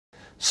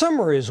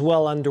Summer is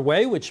well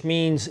underway, which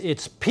means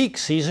it's peak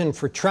season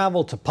for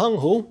travel to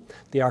Penghu.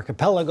 The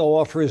archipelago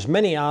offers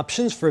many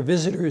options for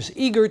visitors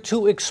eager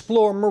to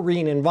explore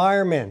marine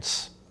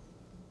environments.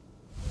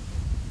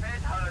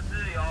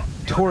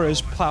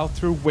 Tourists plow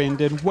through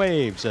wind and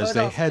waves as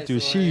they head to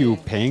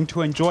Xiyuping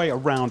to enjoy a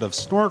round of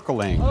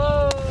snorkeling.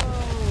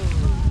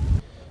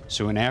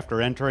 Soon after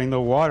entering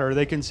the water,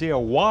 they can see a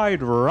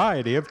wide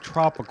variety of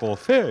tropical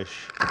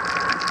fish.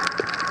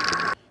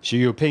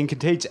 Xiyuping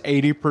contains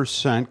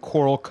 80%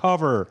 coral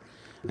cover,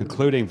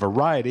 including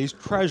varieties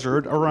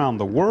treasured around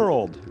the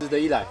world.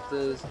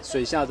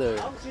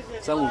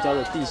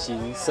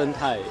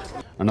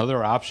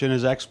 Another option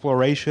is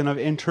exploration of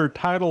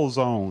intertidal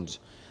zones.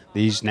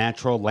 These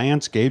natural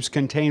landscapes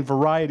contain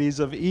varieties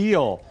of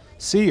eel,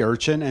 sea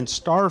urchin, and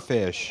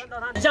starfish.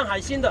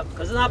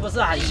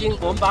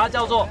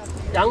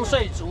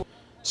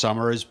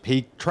 Summer is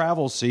peak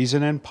travel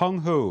season in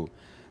Penghu.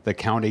 The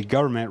county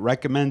government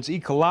recommends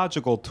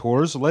ecological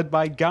tours led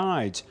by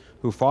guides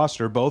who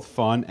foster both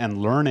fun and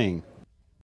learning.